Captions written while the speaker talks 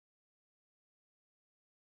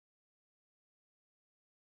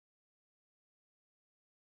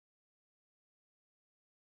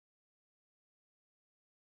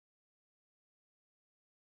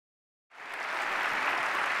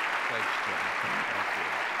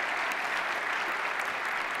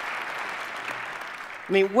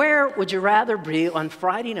I mean, where would you rather be on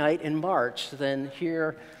Friday night in March than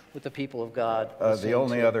here with the people of God? The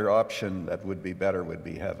only other option that would be better would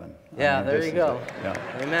be heaven. Yeah, I mean, there you go.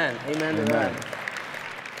 Yeah. Amen. Amen to that.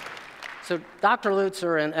 So, Dr.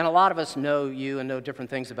 Lutzer, and a lot of us know you and know different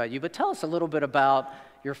things about you, but tell us a little bit about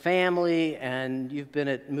your family, and you've been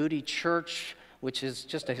at Moody Church, which is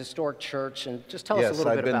just a historic church, and just tell us a little bit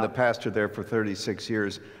about it. Yes, I've been the pastor there for 36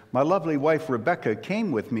 years. My lovely wife, Rebecca,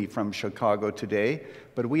 came with me from Chicago today,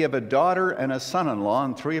 but we have a daughter and a son-in-law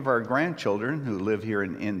and 3 of our grandchildren who live here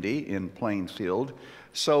in Indy, in Plainfield.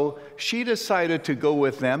 So she decided to go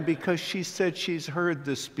with them because she said she's heard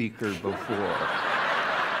the speaker before.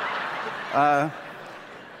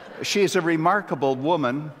 She's a remarkable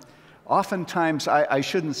woman. Oftentimes, I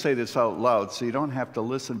shouldn't say this out loud, so you don't have to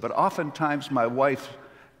listen, but oftentimes my wife,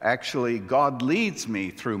 actually, God leads me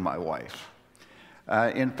through my wife.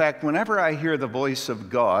 In fact, whenever I hear the voice of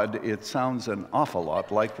God, it sounds an awful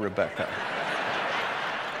lot like Rebecca.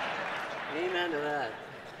 Amen to that.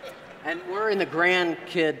 And we're in the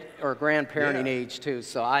grandkid or grandparenting age too,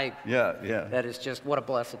 so that is just what a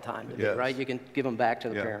blessed time to do, right? You can give them back to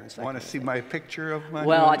the parents. Want to see my picture of my?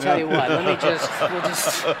 Well, I tell you what,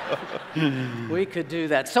 we could do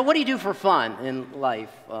that. So what do you do for fun in life?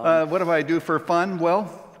 What do I do for fun? Well,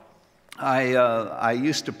 I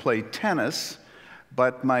used to play tennis,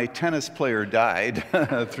 but my tennis player died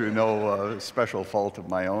through no special fault of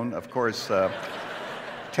my own. Of course,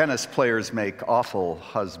 tennis players make awful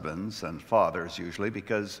husbands and fathers usually,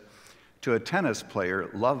 because to a tennis player,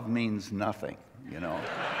 love means nothing, you know.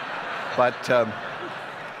 But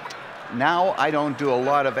now I don't do a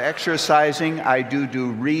lot of exercising. I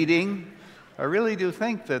do reading. I really do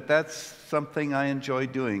think that that's something I enjoy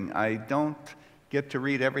doing. I don't get to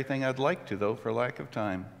read everything I'd like to, though, for lack of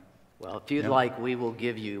time. Well, if you'd like, we will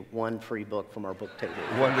give you one free book from our book table.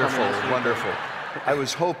 Wonderful, wonderful. I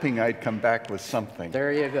was hoping I'd come back with something.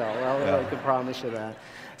 There you go. Well, I can promise you that.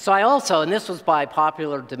 So I also, and this was by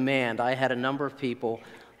popular demand, I had a number of people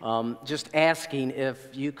just asking if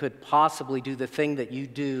you could possibly do the thing that you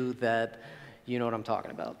do that, you know what I'm talking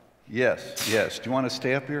about. Yes, yes. Do you want to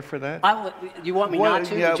stay up here for that? You want me not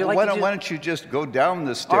to? Yeah, Would you like why don't you just go down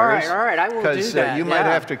the stairs? All right, I will do that. Because you might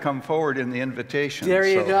have to come forward in the invitation. There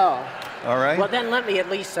you go. All right? Well, then let me at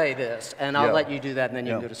least say this, and I'll let you do that, and then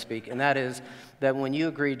you can go to speak. And that is that when you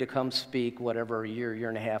agreed to come speak, whatever, year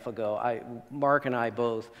and a half ago, Mark and I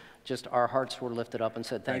both, just our hearts were lifted up and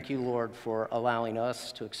said, thank you, Lord, for allowing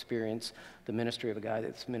us to experience the ministry of a guy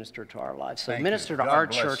that's ministered to our lives. So minister to our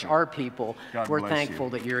church, our people. We're thankful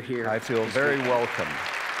that you're here. I feel very welcome.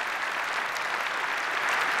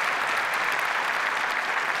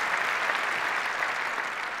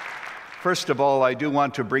 First of all, I do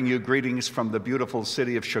want to bring you greetings from the beautiful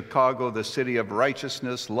city of Chicago, the city of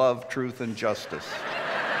righteousness, love, truth, and justice.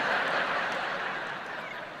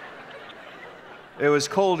 It was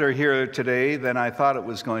colder here today than I thought it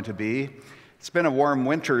was going to be. It's been a warm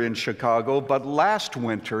winter in Chicago, but last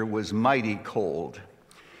winter was mighty cold.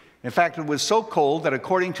 In fact, it was so cold that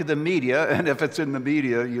according to the media, and if it's in the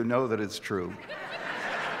media, you know that it's true,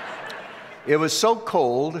 it was so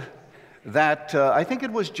cold that I think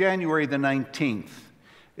it was January the 19th.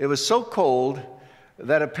 It was so cold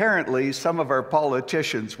that apparently some of our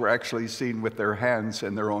politicians were actually seen with their hands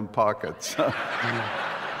in their own pockets.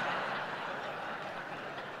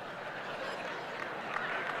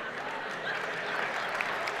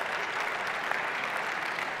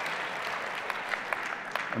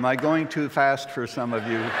 Am I going too fast for some of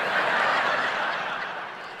you?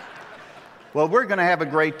 Well, we're going to have a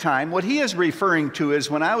great time. What he is referring to is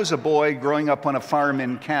when I was a boy growing up on a farm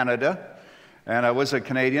in Canada, and I was a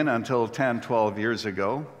Canadian until 10, 12 years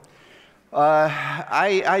ago,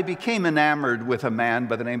 I became enamored with a man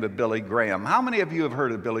by the name of Billy Graham. How many of you have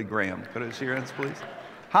heard of Billy Graham? Could I see your hands, please?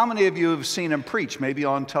 How many of you have seen him preach, maybe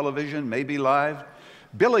on television, maybe live?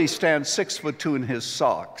 Billy stands 6'2" in his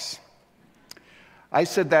socks. I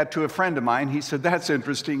said that to a friend of mine. He said, that's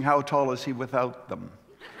interesting. How tall is he without them?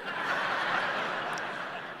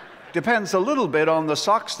 Depends a little bit on the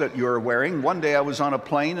socks that you're wearing. One day I was on a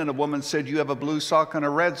plane and a woman said, you have a blue sock and a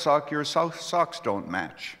red sock. Your socks don't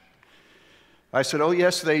match. I said, oh,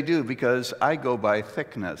 yes, they do, because I go by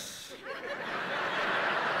thickness.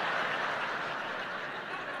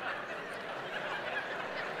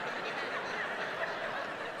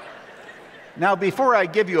 Now, before I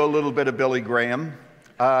give you a little bit of Billy Graham,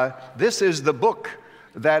 this is the book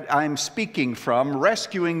that I'm speaking from,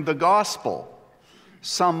 Rescuing the Gospel.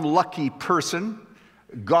 Some lucky person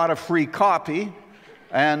got a free copy,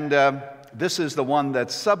 and this is the one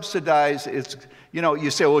that subsidized. It's, you know,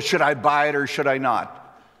 you say, well, should I buy it or should I not?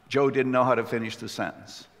 Joe didn't know how to finish the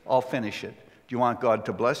sentence. I'll finish it. Do you want God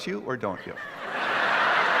to bless you or don't you?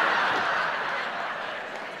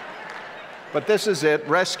 But this is it,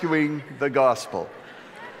 rescuing the gospel.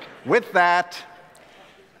 With that,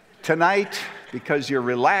 tonight, because you're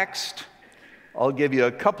relaxed, I'll give you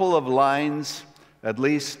a couple of lines at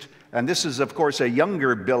least. And this is, of course, a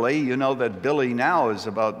younger Billy. You know that Billy now is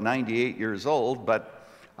about 98 years old, but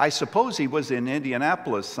I suppose he was in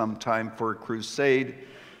Indianapolis sometime for a crusade,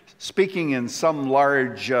 speaking in some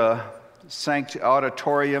large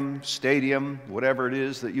auditorium, stadium, whatever it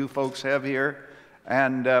is that you folks have here.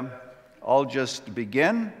 And I'll just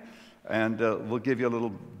begin, and we'll give you a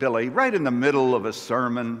little Billy right in the middle of a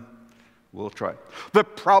sermon. We'll try. The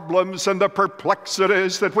problems and the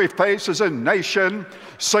perplexities that we face as a nation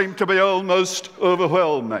seem to be almost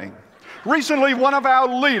overwhelming. Recently, one of our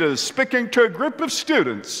leaders, speaking to a group of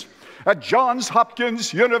students at Johns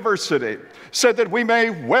Hopkins University, said that we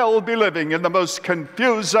may well be living in the most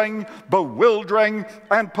confusing, bewildering,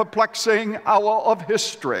 and perplexing hour of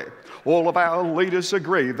history. All of our leaders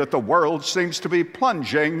agree that the world seems to be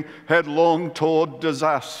plunging headlong toward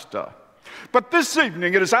disaster. But this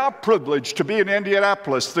evening, it is our privilege to be in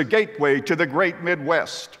Indianapolis, the gateway to the great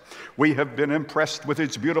Midwest. We have been impressed with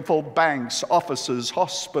its beautiful banks, offices,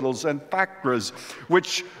 hospitals, and factories,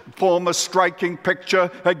 which form a striking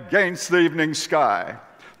picture against the evening sky.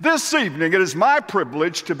 This evening, it is my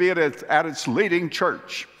privilege to be at its leading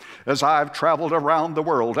church. As I've traveled around the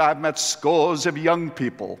world, I've met scores of young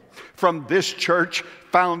people from this church,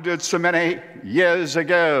 founded so many years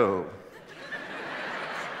ago.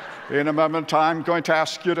 In a moment, I'm going to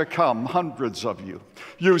ask you to come, hundreds of you.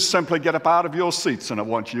 You simply get up out of your seats, and I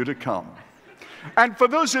want you to come. And for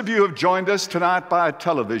those of you who have joined us tonight by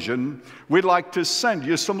television, we'd like to send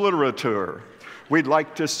you some literature. We'd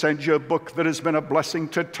like to send you a book that has been a blessing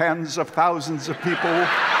to tens of thousands of people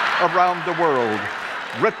around the world,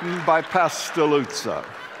 written by Pastor Lutzer.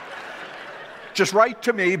 Just write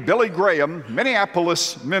to me, Billy Graham,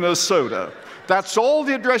 Minneapolis, Minnesota. That's all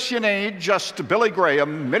the address you need, just Billy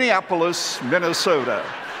Graham, Minneapolis, Minnesota.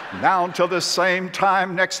 Now until the same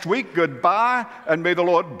time next week, goodbye, and may the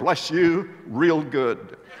Lord bless you real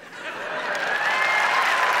good.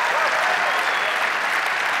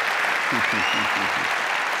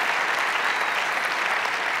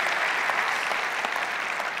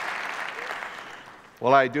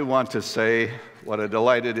 Well, I do want to say what a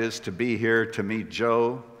delight it is to be here, to meet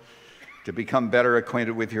Joe, to become better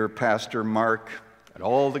acquainted with your pastor, Mark, and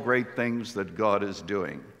all the great things that God is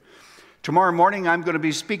doing. Tomorrow morning, I'm going to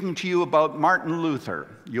be speaking to you about Martin Luther.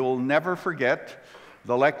 You'll never forget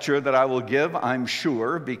the lecture that I will give, I'm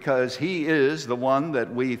sure, because he is the one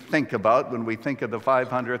that we think about when we think of the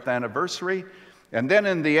 500th anniversary. And then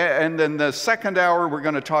in the second hour, we're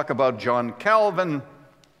going to talk about John Calvin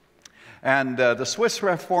and the Swiss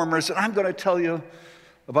Reformers. And I'm going to tell you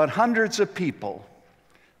about hundreds of people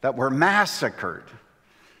that were massacred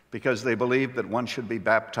because they believed that one should be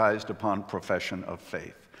baptized upon profession of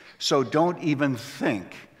faith. So don't even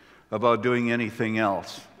think about doing anything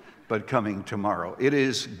else but coming tomorrow. It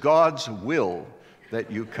is God's will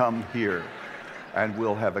that you come here, and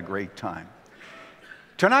we'll have a great time.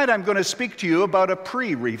 Tonight I'm going to speak to you about a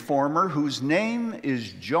pre-reformer whose name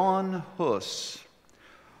is John Huss.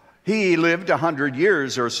 He lived 100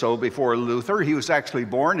 years or so before Luther. He was actually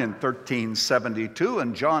born in 1372,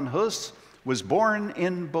 and John Huss was born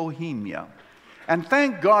in Bohemia. And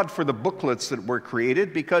thank God for the booklets that were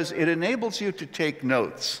created, because it enables you to take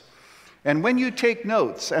notes. And when you take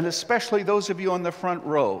notes, and especially those of you on the front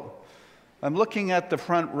row, I'm looking at the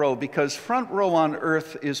front row because front row on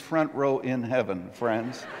earth is front row in heaven,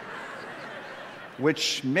 friends,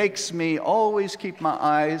 which makes me always keep my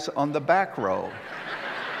eyes on the back row.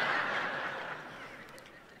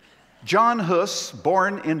 John Huss,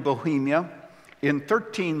 born in Bohemia in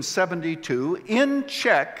 1372. In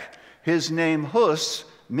Czech, his name Huss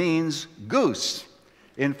means goose.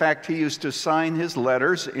 In fact, he used to sign his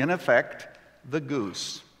letters, in effect, the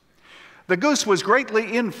Goose. The Goose was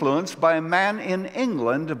greatly influenced by a man in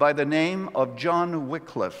England by the name of John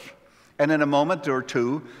Wycliffe. And in a moment or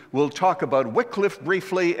two, we'll talk about Wycliffe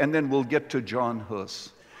briefly, and then we'll get to John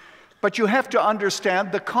Huss. But you have to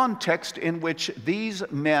understand the context in which these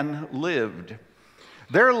men lived.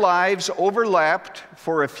 Their lives overlapped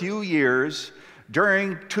for a few years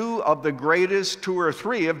during two or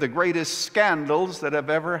three of the greatest scandals that have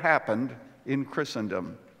ever happened in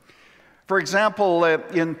Christendom. For example,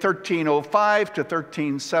 in 1305 to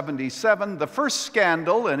 1377, the first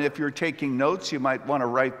scandal, and if you're taking notes, you might want to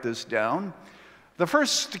write this down. The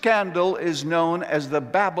first scandal is known as the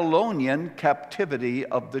Babylonian captivity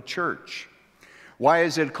of the church. Why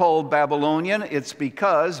is it called Babylonian? It's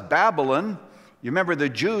because Babylon, you remember the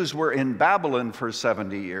Jews were in Babylon for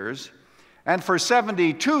 70 years, and for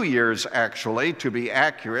 72 years actually, to be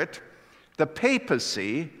accurate, the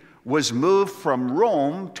papacy was moved from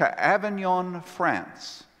Rome to Avignon,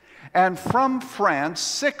 France. And from France,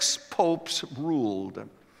 6 popes ruled.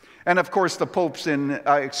 And of course, the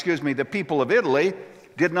people of Italy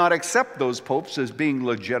did not accept those popes as being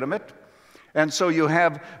legitimate. And so you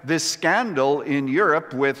have this scandal in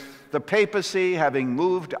Europe with the papacy having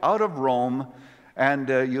moved out of Rome, and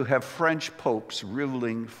you have French popes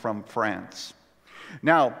ruling from France.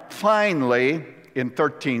 Now, finally, in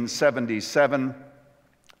 1377,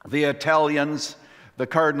 the Italians, the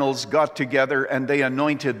cardinals, got together and they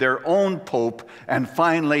anointed their own pope, and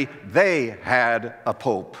finally they had a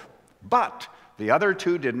pope. But the other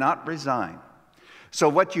 2 did not resign. So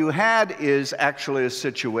what you had is actually a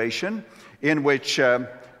situation in which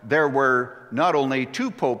there were not only 2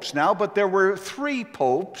 popes now, but there were 3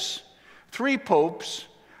 popes,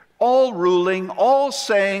 all ruling, all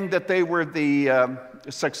saying that they were the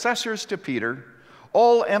successors to Peter,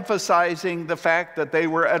 all emphasizing the fact that they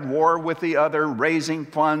were at war with the other, raising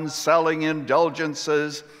funds, selling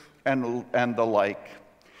indulgences, and the like.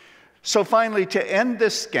 So finally, to end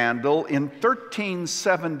this scandal, in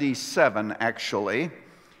 1377, actually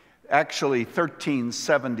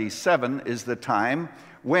 1377 is the time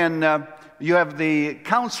when you have the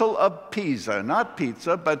Council of Pisa, not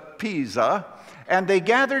pizza, but Pisa, and they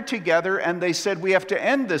gathered together and they said, we have to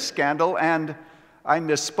end this scandal. And I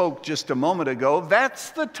misspoke just a moment ago. That's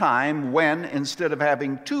the time when, instead of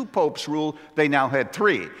having 2 popes rule, they now had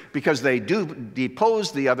 3, because they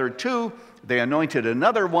deposed the other 2, they anointed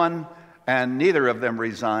another one, and neither of them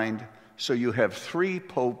resigned. So you have 3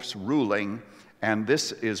 popes ruling, and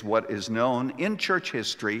this is what is known in church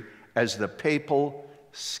history as the Papal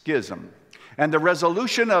Schism. And the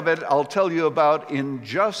resolution of it I'll tell you about in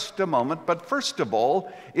just a moment. But first of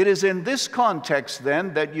all, it is in this context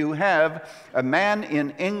then that you have a man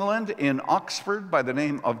in England, in Oxford, by the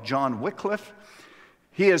name of John Wycliffe.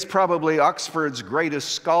 He is probably Oxford's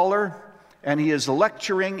greatest scholar, and he is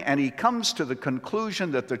lecturing, and he comes to the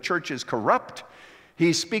conclusion that the church is corrupt.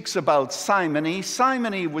 He speaks about simony.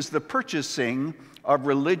 Simony was the purchasing of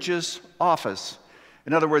religious office.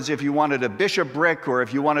 In other words, if you wanted a bishopric or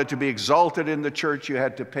if you wanted to be exalted in the church, you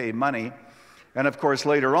had to pay money. And of course,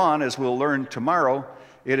 later on, as we'll learn tomorrow,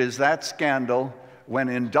 it is that scandal when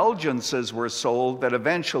indulgences were sold that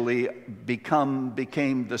eventually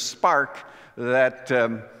became the spark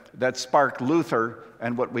that sparked Luther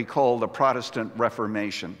and what we call the Protestant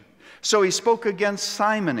Reformation. So he spoke against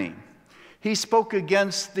simony. He spoke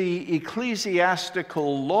against the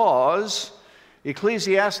ecclesiastical laws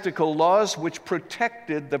which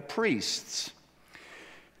protected the priests.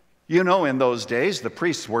 You know, in those days, the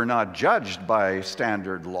priests were not judged by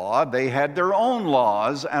standard law. They had their own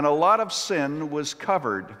laws, and a lot of sin was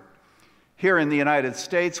covered. Here in the United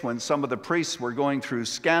States, when some of the priests were going through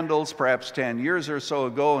scandals, perhaps 10 years or so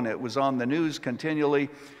ago, and it was on the news continually,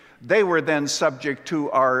 they were then subject to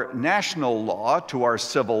our national law, to our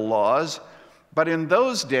civil laws. But in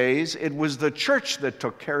those days, it was the church that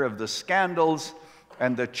took care of the scandals,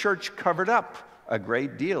 and the church covered up a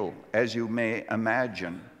great deal, as you may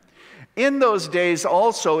imagine. In those days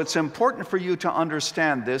also, it's important for you to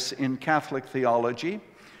understand this in Catholic theology.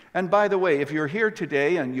 And by the way, if you're here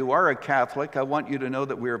today and you are a Catholic, I want you to know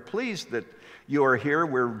that we are pleased that you are here.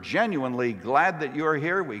 We're genuinely glad that you are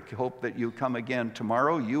here. We hope that you come again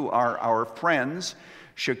tomorrow. You are our friends.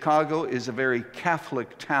 Chicago is a very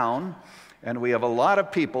Catholic town, and we have a lot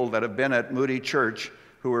of people that have been at Moody Church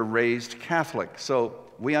who were raised Catholic. So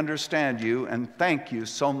we understand you, and thank you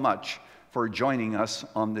so much for joining us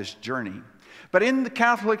on this journey. But in the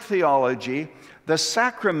Catholic theology, the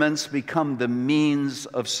sacraments become the means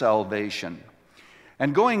of salvation.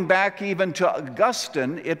 And going back even to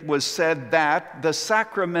Augustine, it was said that the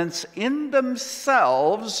sacraments in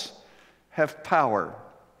themselves have power.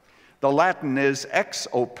 The Latin is ex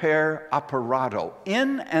opere operato,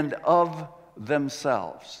 in and of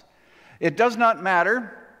themselves. It does not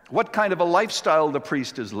matter what kind of a lifestyle the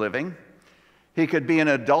priest is living. He could be an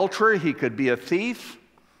adulterer, he could be a thief.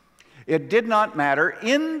 It did not matter.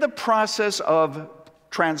 In the process of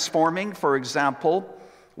transforming, for example,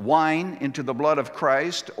 wine into the blood of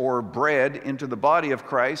Christ, or bread into the body of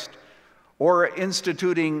Christ, or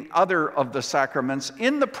instituting other of the sacraments,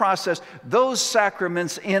 in the process, those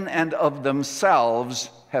sacraments in and of themselves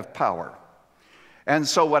have power. And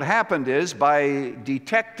so what happened is, by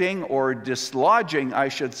detecting or dislodging, I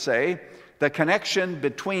should say, the connection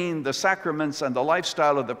between the sacraments and the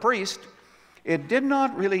lifestyle of the priest, it did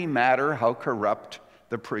not really matter how corrupt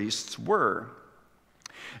the priests were.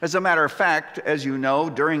 As a matter of fact, as you know,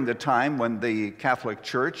 during the time when the Catholic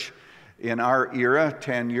Church, in our era,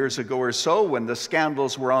 10 years ago or so, when the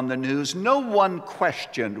scandals were on the news, no one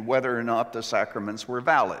questioned whether or not the sacraments were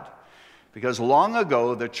valid. Because long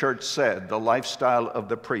ago, the church said the lifestyle of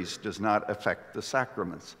the priest does not affect the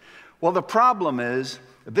sacraments. Well, the problem is,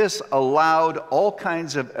 this allowed all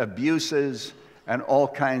kinds of abuses and all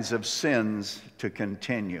kinds of sins to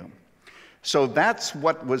continue. So that's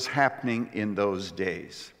what was happening in those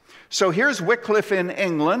days. So here's Wycliffe in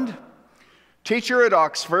England, teacher at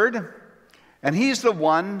Oxford, and he's the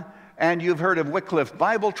one, and you've heard of Wycliffe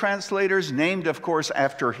Bible translators, named, of course,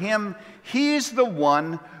 after him. He's the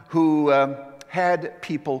one who had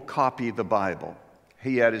people copy the Bible.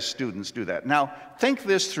 He had his students do that. Now, think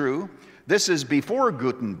this through. This is before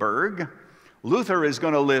Gutenberg. Luther is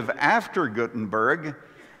going to live after Gutenberg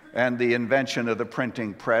and the invention of the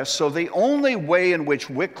printing press. So the only way in which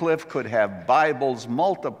Wycliffe could have Bibles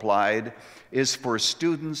multiplied is for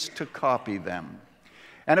students to copy them.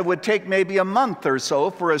 And it would take maybe a month or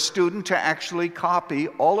so for a student to actually copy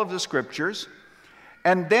all of the scriptures.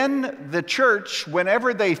 And then the church,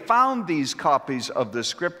 whenever they found these copies of the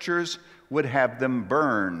scriptures, would have them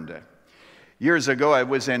burned. Years ago, I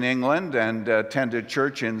was in England and attended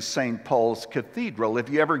church in St. Paul's Cathedral. If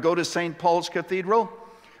you ever go to St. Paul's Cathedral,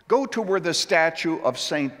 go to where the statue of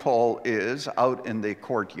St. Paul is, out in the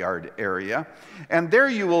courtyard area. And there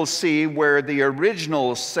you will see where the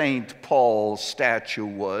original St. Paul statue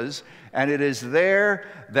was. And it is there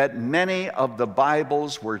that many of the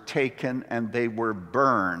Bibles were taken and they were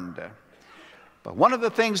burned. But one of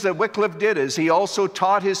the things that Wycliffe did is he also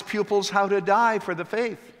taught his pupils how to die for the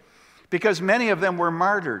faith, because many of them were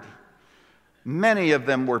martyred. Many of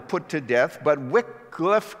them were put to death, but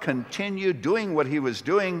Wycliffe continued doing what he was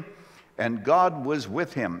doing, and God was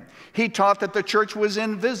with him. He taught that the church was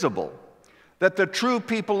invisible, that the true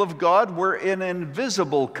people of God were in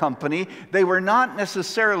invisible company. They were not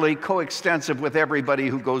necessarily coextensive with everybody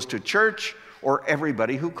who goes to church or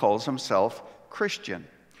everybody who calls himself Christian.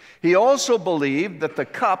 He also believed that the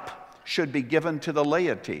cup should be given to the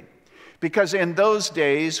laity, because in those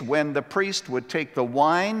days when the priest would take the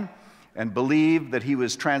wine and believe that he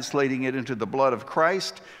was translating it into the blood of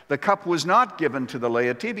Christ, the cup was not given to the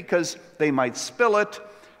laity because they might spill it,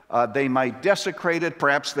 they might desecrate it,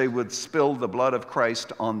 perhaps they would spill the blood of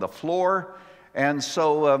Christ on the floor, and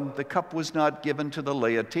so the cup was not given to the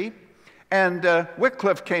laity. And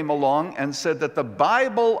Wycliffe came along and said that the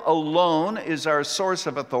Bible alone is our source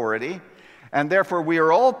of authority, and therefore we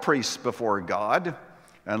are all priests before God.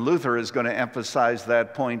 And Luther is going to emphasize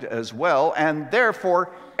that point as well. And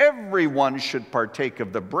therefore, everyone should partake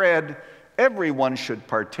of the bread, everyone should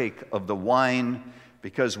partake of the wine,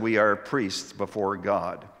 because we are priests before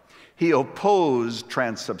God. He opposed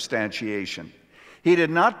transubstantiation. He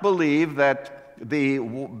did not believe that the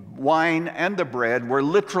wine and the bread were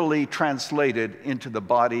literally translated into the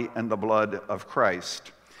body and the blood of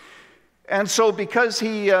Christ. And so because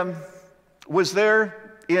he was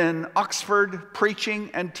there in Oxford preaching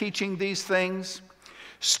and teaching these things,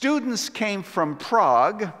 students came from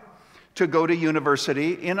Prague to go to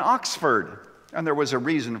university in Oxford. And there was a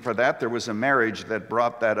reason for that. There was a marriage that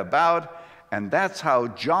brought that about. And that's how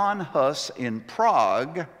John Huss in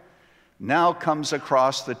Prague now comes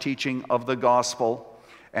across the teaching of the gospel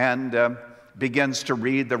and begins to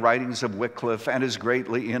read the writings of Wycliffe and is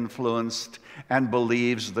greatly influenced and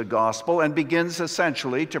believes the gospel and begins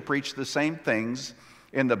essentially to preach the same things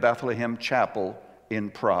in the Bethlehem Chapel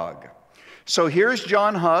in Prague. So here's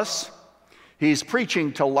John Huss. He's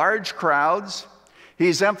preaching to large crowds.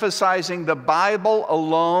 He's emphasizing the Bible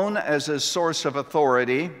alone as a source of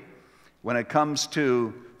authority. When it comes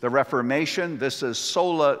to the Reformation, this is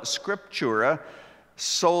sola scriptura,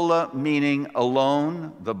 sola meaning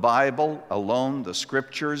alone, the Bible alone, the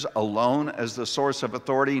scriptures alone as the source of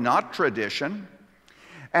authority, not tradition.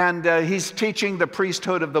 And he's teaching the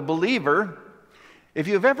priesthood of the believer. If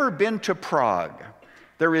you've ever been to Prague,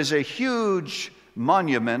 there is a huge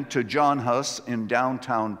monument to John Huss in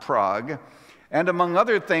downtown Prague. And among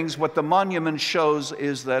other things, what the monument shows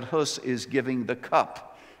is that Huss is giving the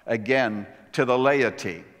cup again to the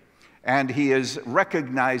laity. And he is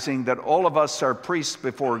recognizing that all of us are priests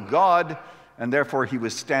before God, and therefore he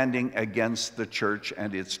was standing against the church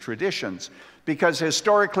and its traditions. Because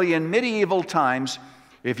historically in medieval times,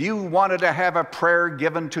 if you wanted to have a prayer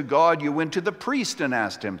given to God, you went to the priest and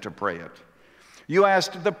asked him to pray it. You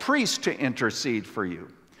asked the priest to intercede for you.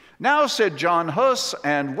 Now, said John Huss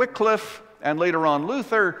and Wycliffe and later on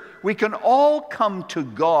Luther, we can all come to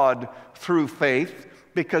God through faith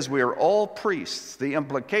because we are all priests. The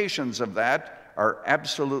implications of that are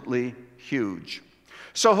absolutely huge.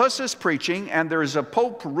 So Hus is preaching, and there is a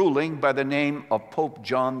pope ruling by the name of Pope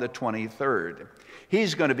John the 23rd.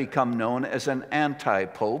 He's going to become known as an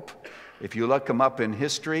anti-pope, if you look him up in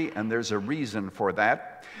history, and there's a reason for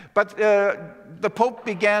that. But the Pope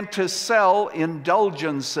began to sell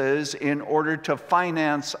indulgences in order to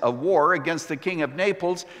finance a war against the King of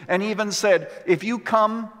Naples, and even said, if you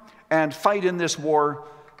come and fight in this war,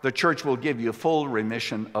 the church will give you full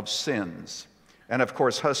remission of sins. And of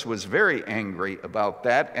course, Hus was very angry about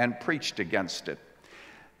that and preached against it.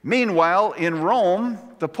 Meanwhile, in Rome,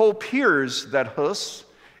 the Pope hears that Hus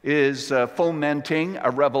is fomenting a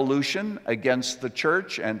revolution against the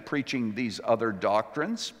church and preaching these other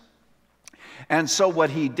doctrines. And so what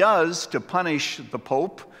he does to punish the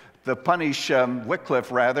Pope, to punish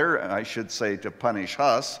Wycliffe rather, I should say to punish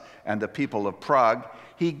Hus and the people of Prague,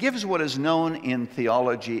 he gives what is known in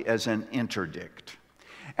theology as an interdict.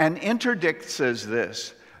 An interdict says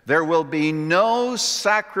this: there will be no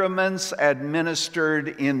sacraments administered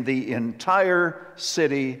in the entire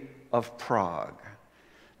city of Prague.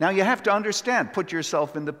 Now you have to understand, put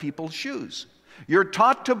yourself in the people's shoes. You're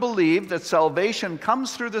taught to believe that salvation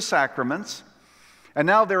comes through the sacraments, and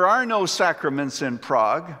now there are no sacraments in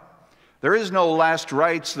Prague. There is no last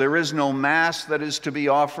rites, there is no mass that is to be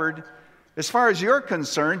offered. As far as you're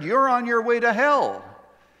concerned, you're on your way to hell.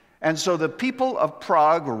 And so the people of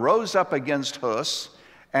Prague rose up against Hus,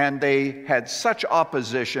 and they had such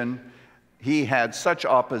opposition, he had such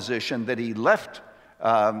opposition that he left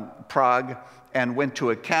Prague and went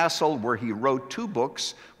to a castle where he wrote 2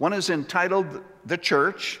 books. One is entitled The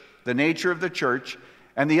Church, The Nature of the Church,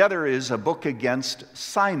 and the other is a book against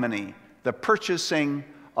simony, the purchasing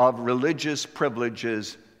of religious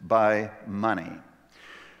privileges by money.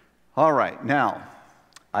 All right, now,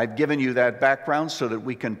 I've given you that background so that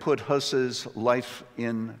we can put Hus's life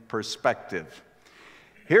in perspective.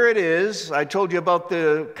 Here it is. I told you about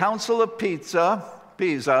the Council of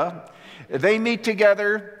Pisa. They meet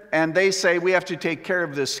together and they say, we have to take care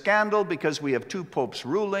of this scandal because we have 2 popes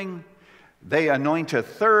ruling. They anoint a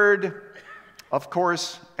third, of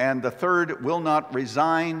course, and the third will not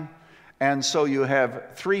resign. And so you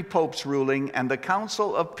have 3 popes ruling, and the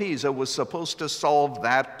Council of Pisa was supposed to solve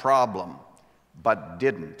that problem, but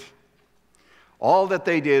didn't. All that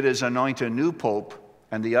they did is anoint a new pope,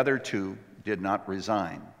 and the other 2 did not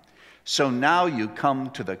resign. So now you come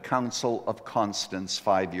to the Council of Constance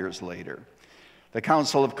 5 years later. The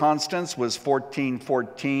Council of Constance was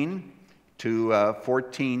 1414 to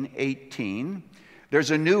 1418.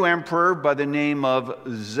 There's a new emperor by the name of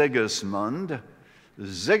Sigismund.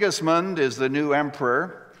 Sigismund is the new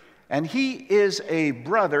emperor, and he is a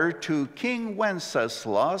brother to King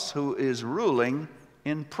Wenceslas, who is ruling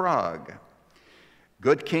in Prague.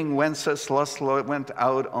 Good King Wenceslas went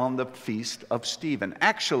out on the feast of Stephen.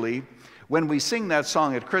 Actually, when we sing that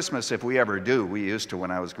song at Christmas, if we ever do, we used to when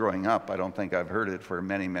I was growing up. I don't think I've heard it for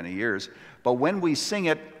many, many years. But when we sing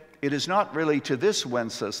it, it is not really to this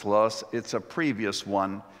Wenceslas, it's a previous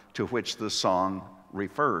one to which the song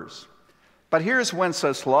refers. But here's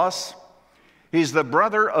Wenceslas. He's the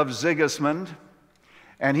brother of Sigismund,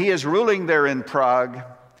 and he is ruling there in Prague.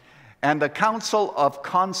 And the Council of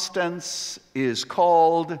Constance is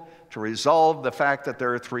called to resolve the fact that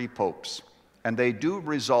there are 3 popes. And they do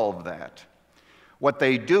resolve that. What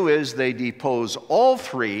they do is they depose all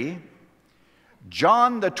 3.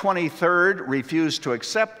 John the 23rd refused to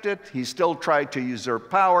accept it. He still tried to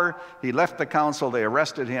usurp power. He left the council. They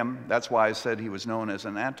arrested him. That's why I said he was known as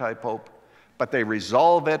an anti-pope. But they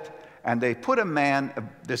resolve it, and they put a man.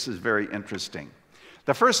 This is very interesting.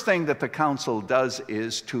 The first thing that the council does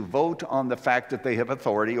is to vote on the fact that they have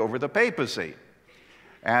authority over the papacy.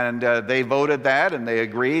 And they voted that, and they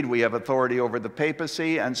agreed we have authority over the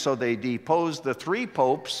papacy, and so they deposed the 3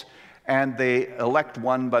 popes, and they elect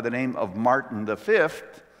one by the name of Martin V.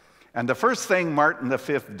 And the first thing Martin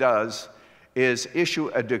V does is issue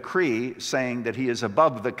a decree saying that he is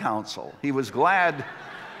above the council. He was glad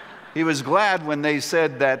when they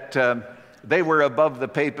said that they were above the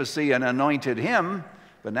papacy and anointed him,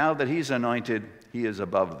 but now that he's anointed, he is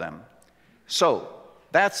above them. So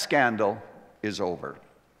that scandal is over.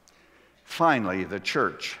 Finally, the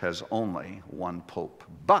church has only one pope,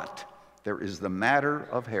 but there is the matter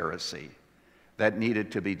of heresy that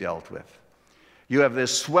needed to be dealt with. You have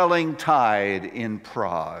this swelling tide in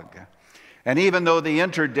Prague, and even though the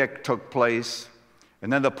interdict took place,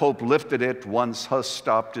 and then the Pope lifted it once Hus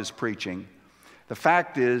stopped his preaching, the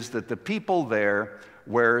fact is that the people there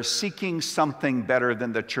were seeking something better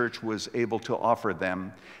than the church was able to offer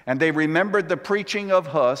them. And they remembered the preaching of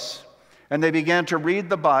Huss, and they began to read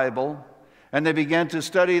the Bible, and they began to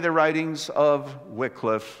study the writings of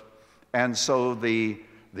Wycliffe. And so the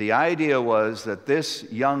idea was that this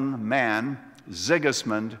young man,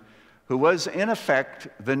 Sigismund, who was in effect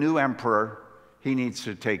the new emperor, he needs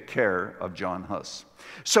to take care of John Huss.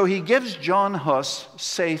 So he gives John Huss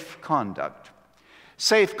safe conduct.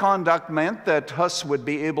 Safe conduct meant that Huss would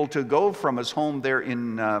be able to go from his home there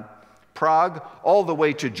in Prague all the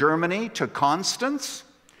way to Germany, to Constance,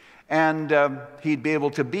 and he'd be able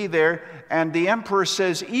to be there. And the emperor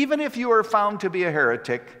says, even if you are found to be a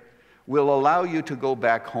heretic, we'll allow you to go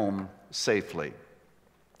back home safely.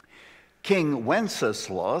 King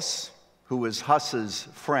Wenceslaus, who was Huss's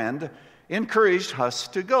friend, encouraged Huss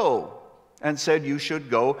to go and said, you should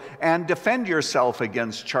go and defend yourself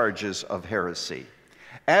against charges of heresy.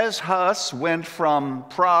 As Huss went from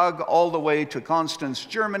Prague all the way to Constance,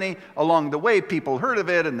 Germany, along the way, people heard of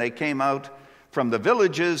it, and they came out from the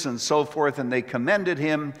villages and so forth, and they commended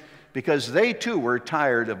him because they too were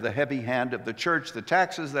tired of the heavy hand of the church, the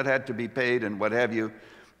taxes that had to be paid and what have you,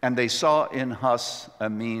 and they saw in Huss a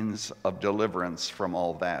means of deliverance from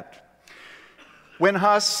all that. When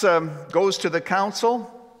Huss goes to the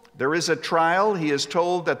council, there is a trial. He is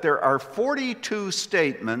told that there are 42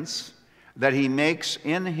 statements that he makes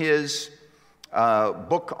in his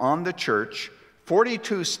book on the church,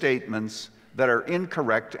 42 statements that are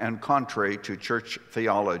incorrect and contrary to church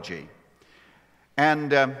theology.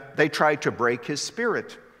 And they tried to break his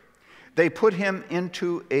spirit. They put him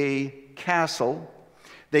into a castle.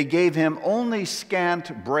 They gave him only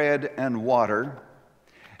scant bread and water.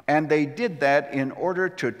 And they did that in order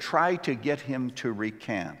to try to get him to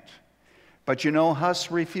recant. But you know,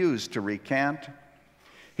 Huss refused to recant.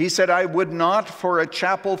 He said, I would not for a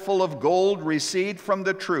chapel full of gold recede from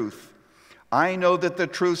the truth. I know that the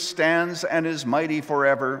truth stands and is mighty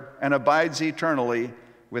forever and abides eternally,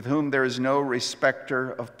 with whom there is no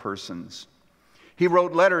respecter of persons. He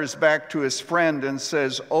wrote letters back to his friend and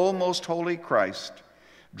says, O most holy Christ,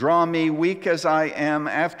 draw me, weak as I am,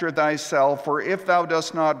 after thyself, for if thou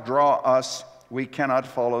dost not draw us, we cannot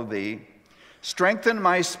follow thee. Strengthen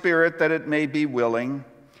my spirit that it may be willing.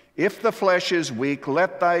 If the flesh is weak,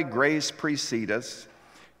 let thy grace precede us.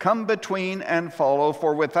 Come between and follow,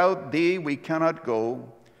 for without thee we cannot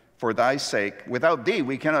go for thy sake. Without thee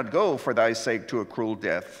we cannot go for thy sake to a cruel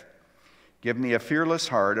death. Give me a fearless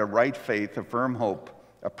heart, a right faith, a firm hope,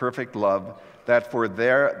 a perfect love, that for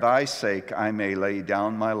thy sake I may lay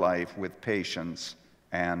down my life with patience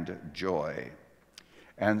and joy.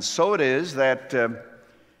 And so it is that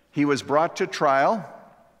he was brought to trial.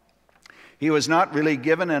 He was not really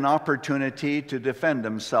given an opportunity to defend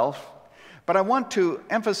himself. But I want to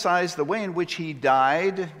emphasize the way in which he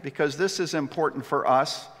died, because this is important for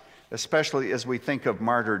us, especially as we think of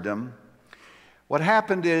martyrdom. What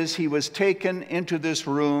happened is he was taken into this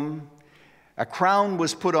room. A crown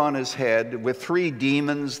was put on his head with 3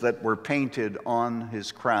 demons that were painted on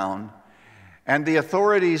his crown. And the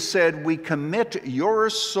authorities said, we commit your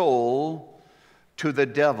soul to the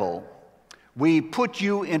devil. We put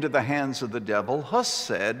you into the hands of the devil. Huss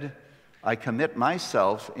said, I commit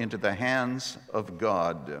myself into the hands of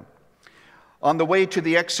God. On the way to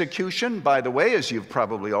the execution, by the way, as you've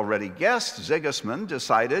probably already guessed, Sigismund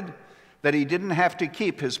decided that he didn't have to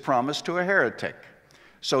keep his promise to a heretic.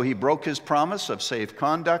 So he broke his promise of safe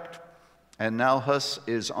conduct, and now Huss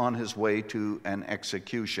is on his way to an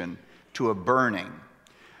execution, to a burning.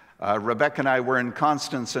 Rebecca and I were in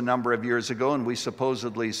Constance a number of years ago, and we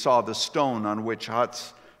supposedly saw the stone on which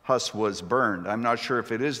Huss was burned. I'm not sure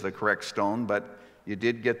if it is the correct stone, but you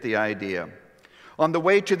did get the idea. On the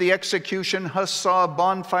way to the execution, Huss saw a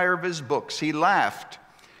bonfire of his books. He laughed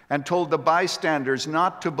and told the bystanders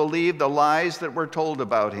not to believe the lies that were told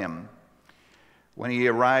about him. When he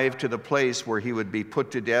arrived to the place where he would be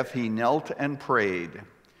put to death, he knelt and prayed.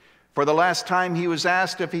 For the last time he was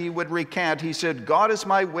asked if he would recant, he said, God is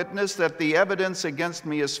my witness that the evidence against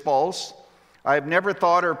me is false. I have never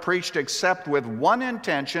thought or preached except with one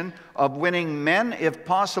intention of winning men, if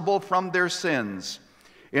possible, from their sins.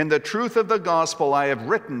 In the truth of the gospel I have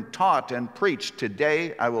written, taught, and preached.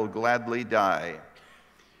 Today I will gladly die.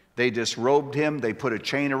 They disrobed him, they put a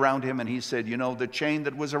chain around him, and he said, you know, the chain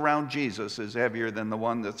that was around Jesus is heavier than the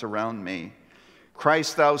one that's around me.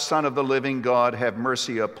 Christ, thou Son of the living God, have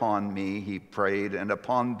mercy upon me, he prayed, and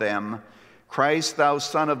upon them. Christ, thou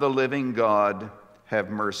Son of the living God, have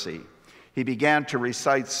mercy. He began to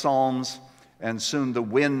recite psalms, and soon the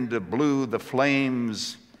wind blew the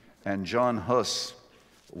flames, and John Huss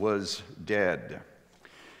was dead.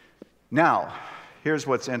 Now, here's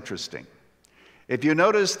what's interesting. If you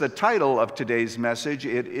notice the title of today's message,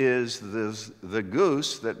 it is the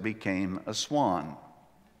goose that became a swan.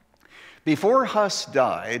 Before Huss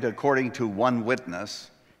died, according to one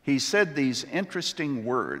witness, he said these interesting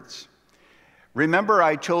words. Remember,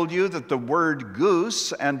 I told you that the word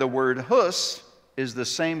goose and the word Huss is the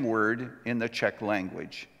same word in the Czech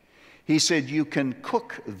language. He said, you can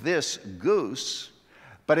cook this goose,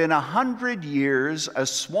 but in 100 years a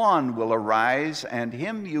swan will arise, and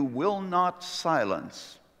him you will not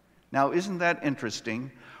silence. Now, isn't that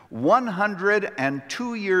interesting?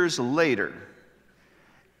 102 years later,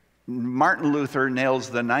 Martin Luther nails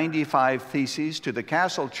the 95 Theses to the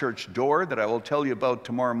castle church door that I will tell you about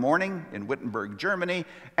tomorrow morning in Wittenberg, Germany,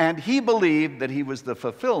 and he believed that he was the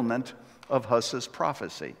fulfillment of Huss's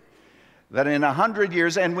prophecy. That in 100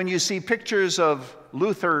 years, and when you see pictures of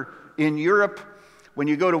Luther in Europe, when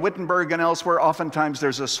you go to Wittenberg and elsewhere, oftentimes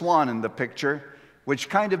there's a swan in the picture, which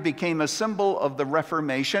kind of became a symbol of the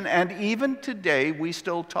Reformation, and even today we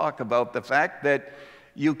still talk about the fact that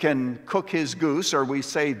you can cook his goose, or we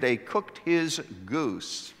say they cooked his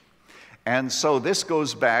goose. And so this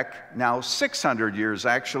goes back now 600 years,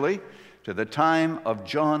 actually, to the time of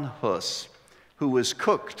John Huss, who was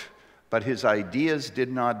cooked, but his ideas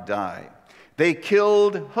did not die. They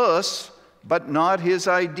killed Huss, but not his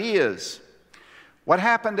ideas. What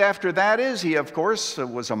happened after that is he, of course,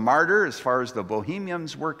 was a martyr as far as the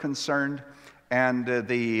Bohemians were concerned. And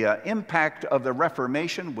the impact of the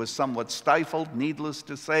Reformation was somewhat stifled, needless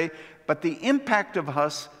to say, but the impact of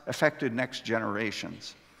Huss affected next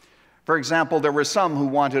generations. For example, there were some who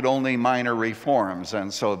wanted only minor reforms,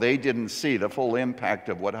 and so they didn't see the full impact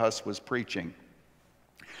of what Huss was preaching.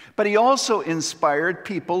 But he also inspired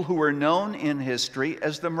people who were known in history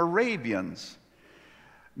as the Moravians.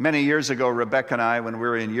 Many years ago, Rebecca and I, when we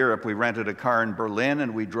were in Europe, we rented a car in Berlin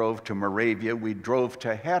and we drove to Moravia. We drove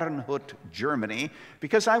to Herrnhut, Germany,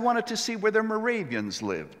 because I wanted to see where the Moravians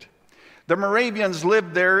lived. The Moravians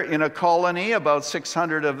lived there in a colony, about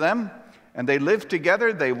 600 of them, and they lived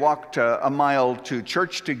together. They walked a mile to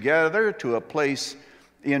church together to a place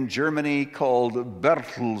in Germany called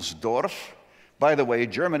Berthelsdorf. By the way,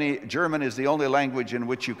 German is the only language in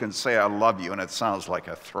which you can say I love you, and it sounds like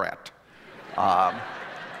a threat.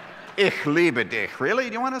 Ich liebe dich. Really?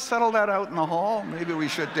 Do you want to settle that out in the hall? Maybe we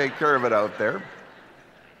should take care of it out there.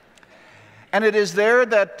 And it is there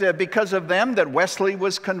that because of them that Wesley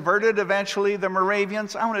was converted, eventually the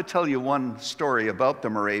Moravians. I want to tell you one story about the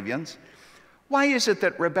Moravians. Why is it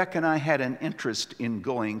that Rebecca and I had an interest in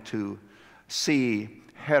going to see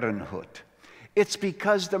Herrnhut? It's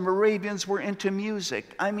because the Moravians were into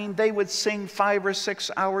music. I mean, they would sing 5 or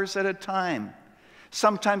 6 hours at a time.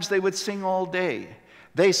 Sometimes they would sing all day.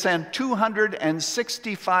 They sent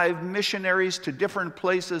 265 missionaries to different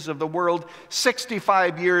places of the world,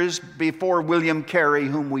 65 years before William Carey,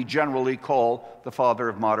 whom we generally call the father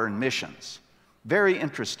of modern missions. Very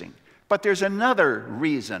interesting. But there's another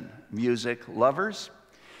reason, music lovers.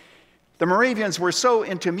 The Moravians were so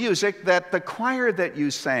into music that the choir that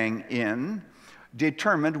you sang in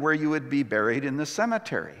determined where you would be buried in the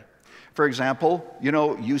cemetery. For example,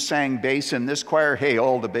 you sang bass in this choir. Hey,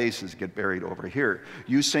 all the basses get buried over here.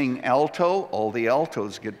 You sing alto, all the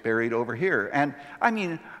altos get buried over here. And I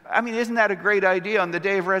mean, isn't that a great idea on the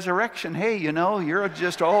day of resurrection? Hey, you're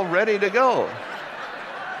just all ready to go.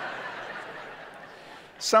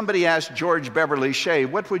 Somebody asked George Beverly Shea,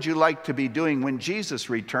 what would you like to be doing when Jesus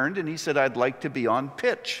returned? And he said, I'd like to be on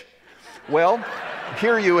pitch. Well,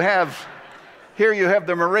 here you have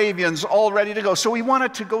the Moravians all ready to go. So we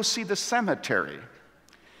wanted to go see the cemetery.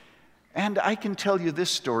 And I can tell you this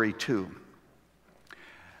story too.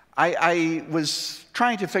 I was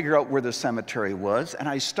trying to figure out where the cemetery was, and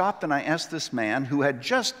I stopped and I asked this man who had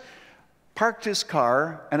just parked his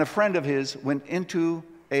car, and a friend of his went into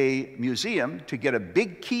a museum to get a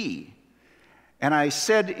big key. And I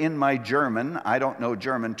said in my German, I don't know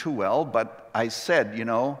German too well, but I said,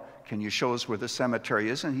 can you show us where the cemetery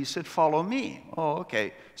is? And he said, follow me. Oh,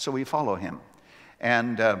 okay. So we follow him.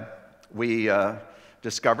 And we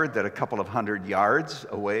discovered that a couple of 100 yards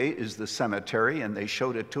away is the cemetery, and they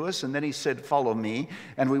showed it to us. And then he said, follow me.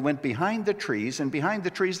 And we went behind the trees, and behind the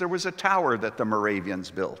trees there was a tower that the Moravians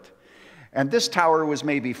built. And this tower was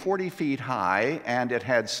maybe 40 feet high, and it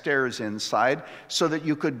had stairs inside so that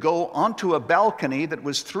you could go onto a balcony that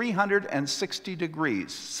was 360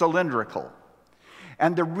 degrees, cylindrical.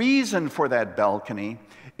 And the reason for that balcony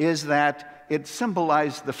is that it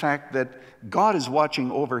symbolized the fact that God is watching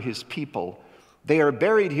over his people. They are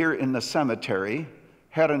buried here in the cemetery.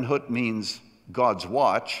 Herrnhut means God's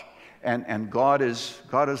watch, and God is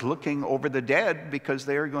looking over the dead because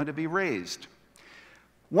they are going to be raised.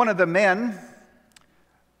 One of the men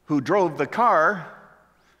who drove the car,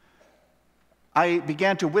 I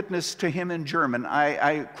began to witness to him in German.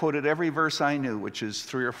 I quoted every verse I knew, which is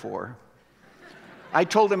 3 or 4. I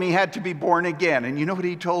told him he had to be born again. And you know what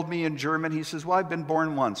he told me in German? He says, well, I've been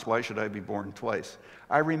born once. Why should I be born twice?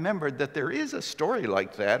 I remembered that there is a story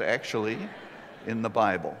like that, actually, in the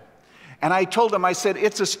Bible. And I told him, I said,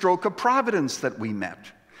 it's a stroke of providence that we met.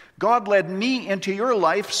 God led me into your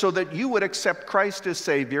life so that you would accept Christ as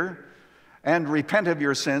Savior and repent of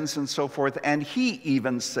your sins and so forth. And he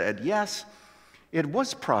even said, yes, it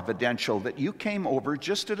was providential that you came over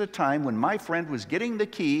just at a time when my friend was getting the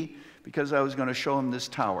key because I was going to show him this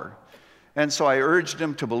tower. And so I urged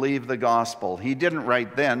him to believe the gospel. He didn't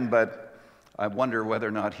right then, but I wonder whether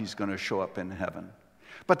or not he's going to show up in heaven.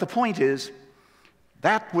 But the point is,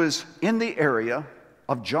 that was in the area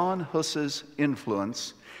of John Huss's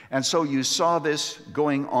influence. And so you saw this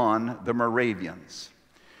going on, the Moravians.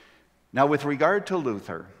 Now, with regard to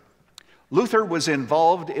Luther, Luther was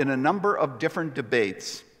involved in a number of different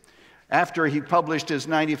debates. After he published his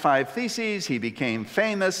 95 Theses, he became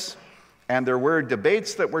famous, and there were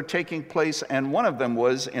debates that were taking place, and one of them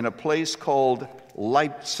was in a place called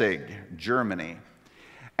Leipzig, Germany.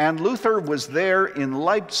 And Luther was there in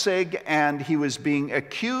Leipzig, and he was being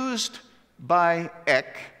accused by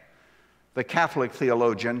Eck, the Catholic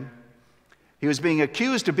theologian. He was being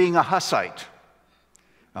accused of being a Hussite.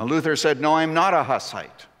 Now, Luther said, no, I'm not a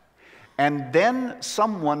Hussite. And then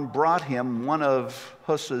someone brought him one of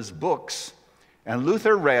Huss's books, and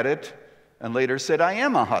Luther read it and later said, I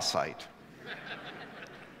am a Hussite.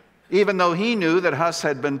 Even though he knew that Huss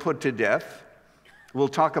had been put to death. We'll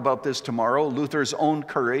talk about this tomorrow, Luther's own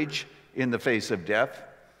courage in the face of death.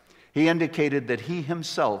 He indicated that he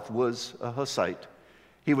himself was a Hussite.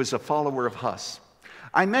 He was a follower of Huss.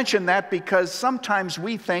 I mention that because sometimes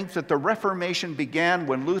we think that the Reformation began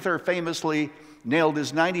when Luther famously nailed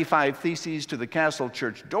his 95 Theses to the castle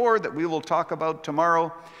church door that we will talk about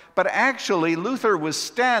tomorrow. But actually, Luther was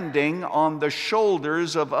standing on the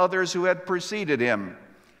shoulders of others who had preceded him.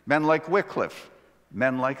 Men like Wycliffe,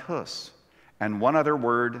 men like Huss. And one other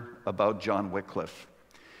word about John Wycliffe.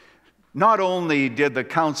 Not only did the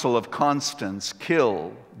Council of Constance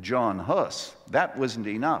kill John Huss, that wasn't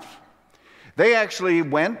enough. They actually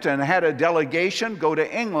went and had a delegation go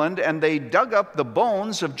to England, and they dug up the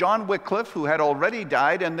bones of John Wycliffe, who had already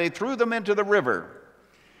died, and they threw them into the river.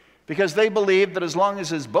 Because they believed that as long as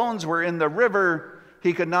his bones were in the river,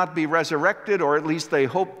 he could not be resurrected, or at least they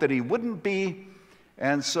hoped that he wouldn't be.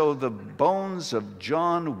 And so the bones of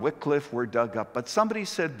John Wycliffe were dug up. But somebody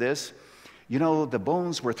said this, you know, the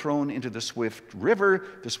bones were thrown into the Swift River.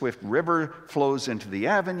 The Swift River flows into the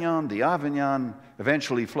Avignon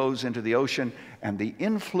eventually flows into the ocean, and the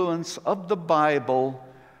influence of the Bible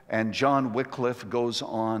and John Wycliffe goes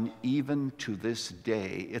on even to this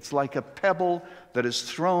day. It's like a pebble that is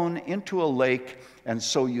thrown into a lake, and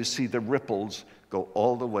so you see the ripples go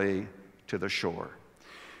all the way to the shore.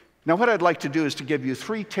 Now, what I'd like to do is to give you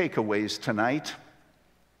 3 takeaways tonight,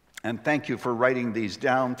 and thank you for writing these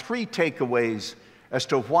down. 3 takeaways as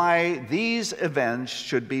to why these events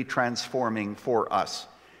should be transforming for us,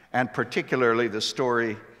 and particularly the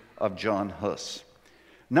story of John Huss.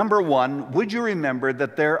 Number 1, would you remember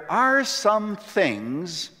that there are some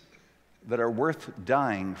things that are worth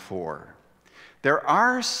dying for? There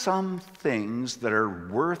are some things that are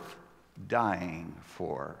worth dying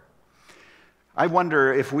for. I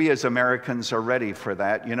wonder if we as Americans are ready for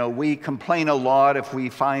that. You know, we complain a lot if we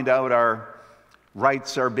find out our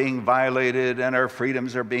rights are being violated and our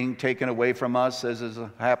freedoms are being taken away from us, as is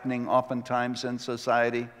happening oftentimes in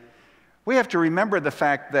society. We have to remember the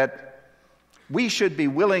fact that we should be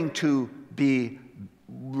willing to be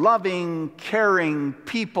loving, caring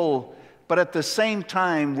people, but at the same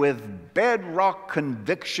time with bedrock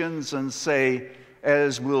convictions and say,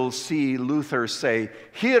 as we'll see Luther say,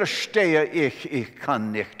 Hier stehe ich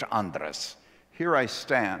kann nicht anderes. Here I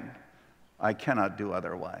stand, I cannot do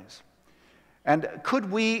otherwise. And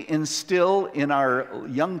could we instill in our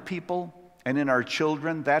young people and in our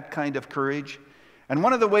children that kind of courage? And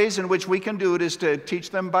one of the ways in which we can do it is to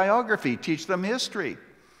teach them biography, teach them history.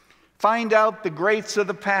 Find out the greats of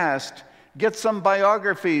the past, get some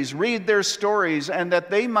biographies, read their stories, and that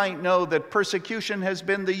they might know that persecution has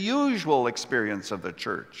been the usual experience of the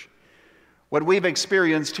church. What we've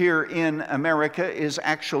experienced here in America is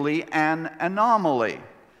actually an anomaly.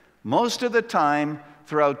 Most of the time,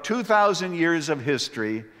 throughout 2,000 years of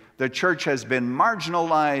history, the church has been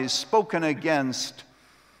marginalized, spoken against,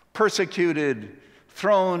 persecuted,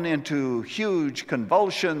 thrown into huge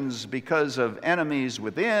convulsions because of enemies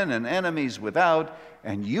within and enemies without,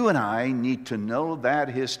 and you and I need to know that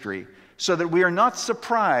history so that we are not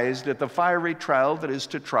surprised at the fiery trial that is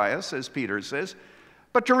to try us, as Peter says,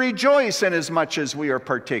 but to rejoice inasmuch as we are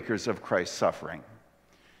partakers of Christ's suffering.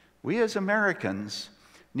 We as Americans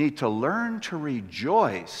need to learn to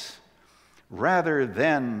rejoice rather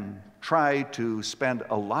than try to spend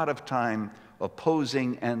a lot of time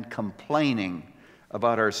opposing and complaining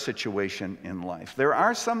about our situation in life. There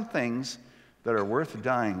are some things that are worth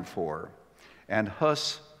dying for, and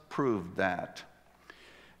Huss proved that.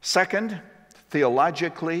 Second,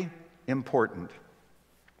 theologically important.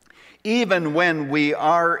 Even when we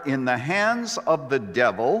are in the hands of the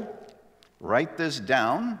devil, write this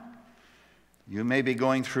down. You may be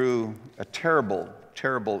going through a terrible,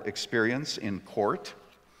 terrible experience in court.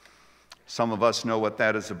 Some of us know what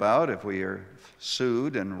that is about. If we are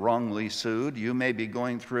sued and wrongly sued, you may be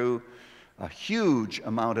going through a huge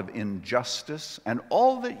amount of injustice, and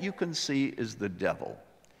all that you can see is the devil.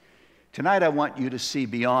 Tonight I want you to see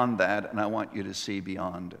beyond that, and I want you to see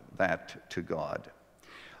beyond that to God.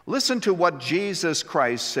 Listen to what Jesus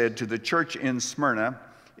Christ said to the church in Smyrna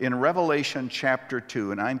in Revelation chapter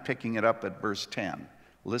 2, and I'm picking it up at verse 10.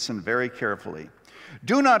 Listen very carefully.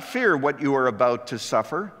 Do not fear what you are about to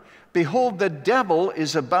suffer. Behold, the devil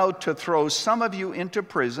is about to throw some of you into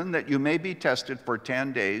prison that you may be tested for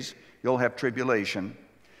 10 days. You'll have tribulation.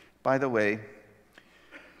 By the way,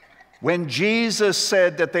 when Jesus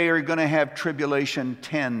said that they are going to have tribulation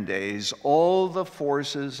 10 days, all the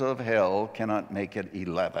forces of hell cannot make it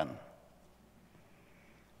 11.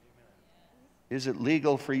 Is it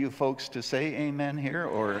legal for you folks to say amen here?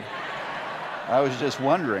 Or I was just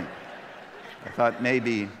wondering. I thought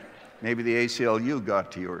maybe the ACLU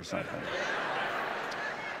got to you or something.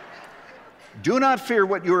 Do not fear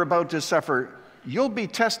what you are about to suffer. You'll be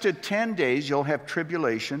tested 10 days. You'll have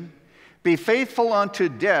tribulation. Be faithful unto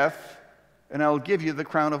death, and I'll give you the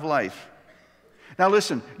crown of life. Now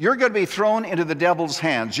listen, you're going to be thrown into the devil's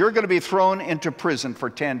hands. You're going to be thrown into prison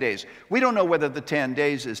for 10 days. We don't know whether the 10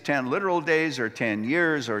 days is 10 literal days or 10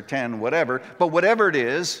 years or 10 whatever, but whatever it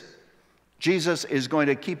is, Jesus is going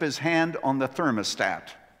to keep his hand on the thermostat,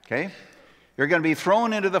 okay? You're going to be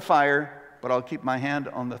thrown into the fire, but I'll keep my hand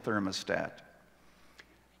on the thermostat.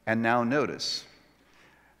 And now notice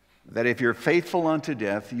that if you're faithful unto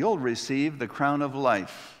death, you'll receive the crown of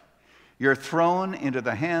life. You're thrown into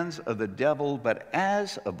the hands of the devil, but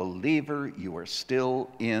as a believer, you are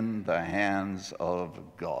still in the hands of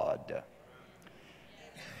God.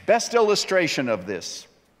 Best illustration of this,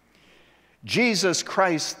 Jesus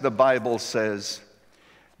Christ, the Bible says,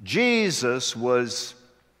 Jesus was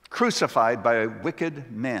crucified by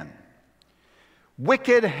wicked men.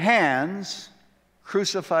 Wicked hands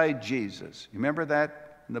crucified Jesus. You remember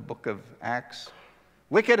that in the book of Acts?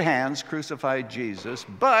 Wicked hands crucified Jesus,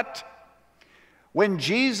 but when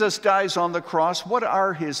Jesus dies on the cross, what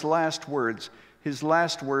are his last words? His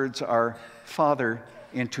last words are, Father,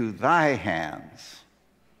 into thy hands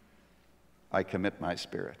I commit my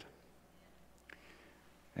spirit.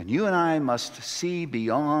 And you and I must see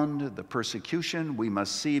beyond the persecution. We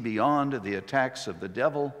must see beyond the attacks of the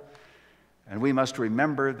devil. And we must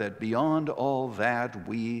remember that beyond all that,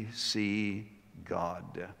 we see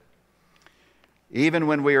God. Even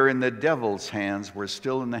when we are in the devil's hands, we're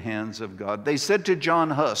still in the hands of God. They said to John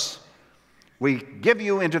Huss, we give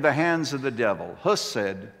you into the hands of the devil. Huss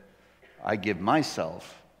said, I give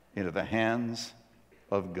myself into the hands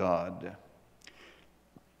of God.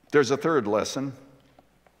 There's a third lesson,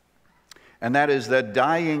 and that is that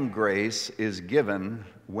dying grace is given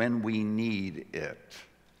when we need it.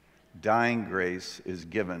 Dying grace is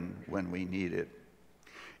given when we need it.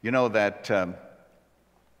 You know that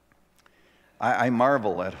I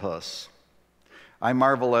marvel at Huss. I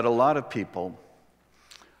marvel at a lot of people.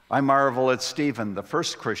 I marvel at Stephen, the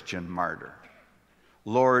first Christian martyr.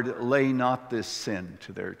 Lord, lay not this sin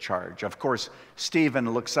to their charge. Of course,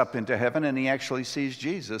 Stephen looks up into heaven and he actually sees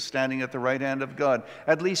Jesus standing at the right hand of God.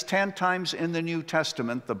 At least 10 times in the New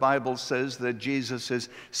Testament, the Bible says that Jesus is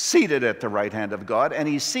seated at the right hand of God, and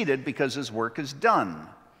he's seated because his work is done.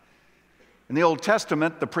 In the Old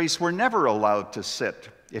Testament, the priests were never allowed to sit.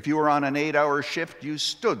 If you were on an 8-hour shift, you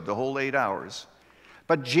stood the whole 8 hours.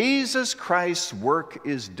 But Jesus Christ's work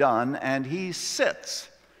is done, and he sits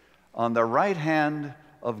on the right hand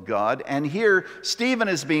of God. And here, Stephen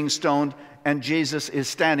is being stoned, and Jesus is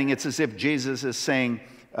standing. It's as if Jesus is saying,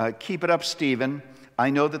 keep it up, Stephen. I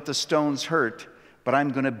know that the stones hurt, but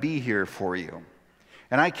I'm going to be here for you.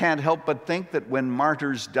 And I can't help but think that when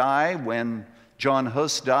martyrs die, when John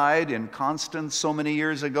Hus died in Constance so many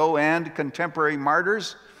years ago, and contemporary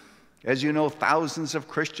martyrs. As you know, thousands of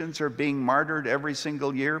Christians are being martyred every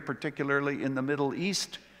single year, particularly in the Middle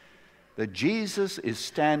East. That Jesus is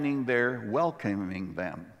standing there welcoming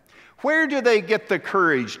them. Where do they get the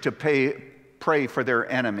courage to pray for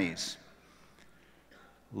their enemies?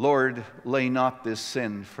 Lord, lay not this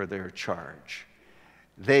sin for their charge.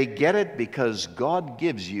 They get it because God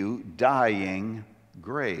gives you dying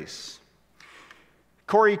grace.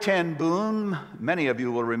 Corrie ten Boom, many of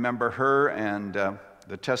you will remember her and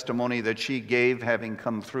the testimony that she gave having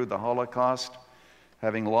come through the Holocaust,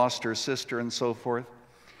 having lost her sister and so forth.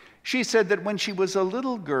 She said that when she was a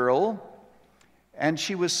little girl and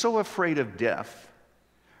she was so afraid of death,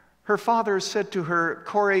 her father said to her,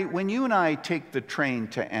 "Corrie, when you and I take the train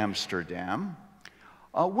to Amsterdam,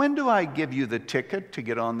 when do I give you the ticket to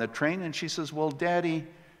get on the train?" And she says, "Well, Daddy,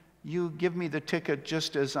 you give me the ticket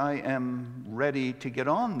just as I am ready to get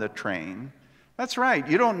on the train." That's right.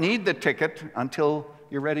 You don't need the ticket until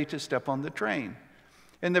you're ready to step on the train.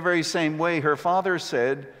 In the very same way, her father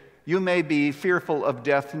said, "You may be fearful of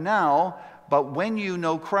death now, but when you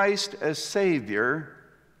know Christ as Savior,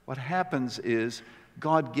 what happens is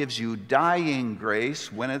God gives you dying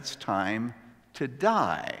grace when it's time to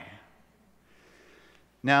die."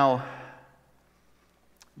 Now,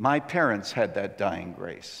 my parents had that dying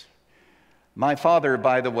grace. My father,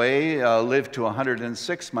 by the way, lived to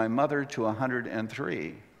 106, my mother to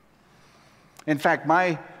 103. In fact,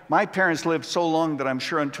 my parents lived so long that I'm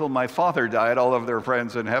sure until my father died, all of their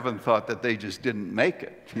friends in heaven thought that they just didn't make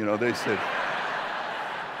it. You know, they said,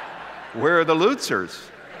 "Where are the Lutzers?"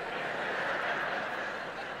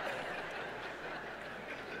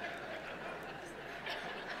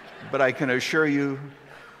 But I can assure you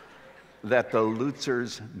that the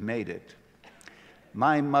Lutzers made it.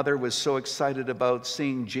 My mother was so excited about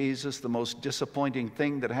seeing Jesus. The most disappointing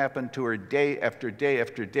thing that happened to her day after day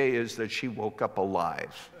after day is that she woke up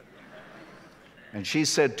alive. And she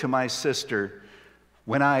said to my sister,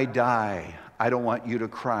 "When I die, I don't want you to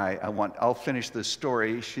cry. I'll finish this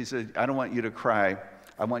story." She said, "I don't want you to cry.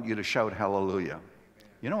 I want you to shout hallelujah."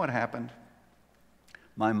 You know what happened?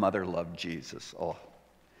 My mother loved Jesus. Oh,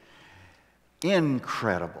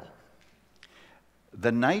 incredible.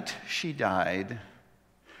 The night she died,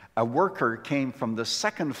 a worker came from the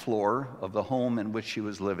second floor of the home in which she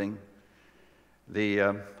was living,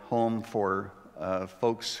 the home for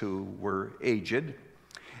folks who were aged.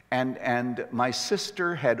 And my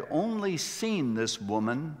sister had only seen this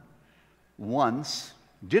woman once,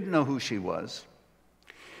 didn't know who she was.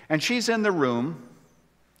 And she's in the room,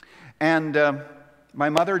 and my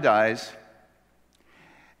mother dies,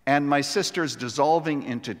 and my sister's dissolving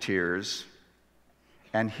into tears.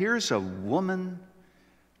 And here's a woman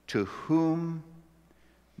to whom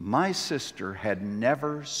my sister had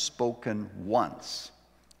never spoken once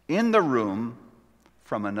in the room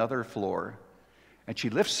from another floor. And she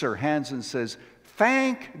lifts her hands and says,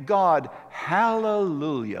 "Thank God,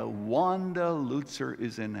 hallelujah, Wanda Lutzer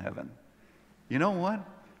is in heaven." You know what?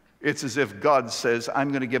 It's as if God says, "I'm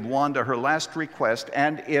going to give Wanda her last request,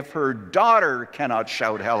 and if her daughter cannot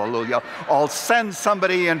shout hallelujah, I'll send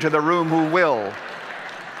somebody into the room who will."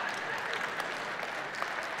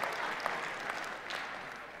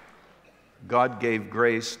 God gave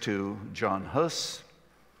grace to John Hus.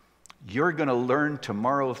 You're going to learn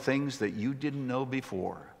tomorrow things that you didn't know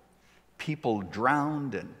before. People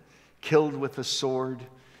drowned and killed with the sword.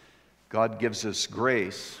 God gives us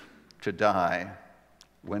grace to die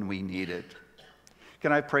when we need it.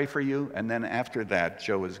 Can I pray for you? And then after that,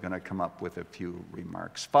 Joe is going to come up with a few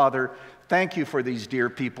remarks. Father, thank you for these dear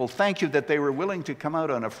people. Thank you that they were willing to come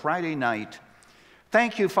out on a Friday night.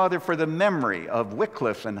 Thank you, Father, for the memory of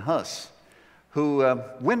Wycliffe and Hus, who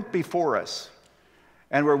went before us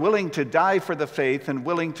and were willing to die for the faith and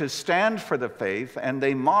willing to stand for the faith, and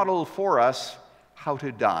they model for us how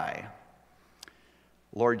to die.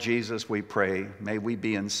 Lord Jesus, we pray, may we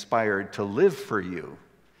be inspired to live for you,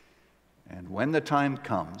 and when the time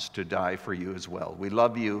comes, to die for you as well. We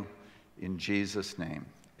love you in Jesus' name.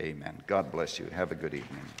 Amen. God bless you. Have a good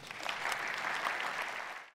evening.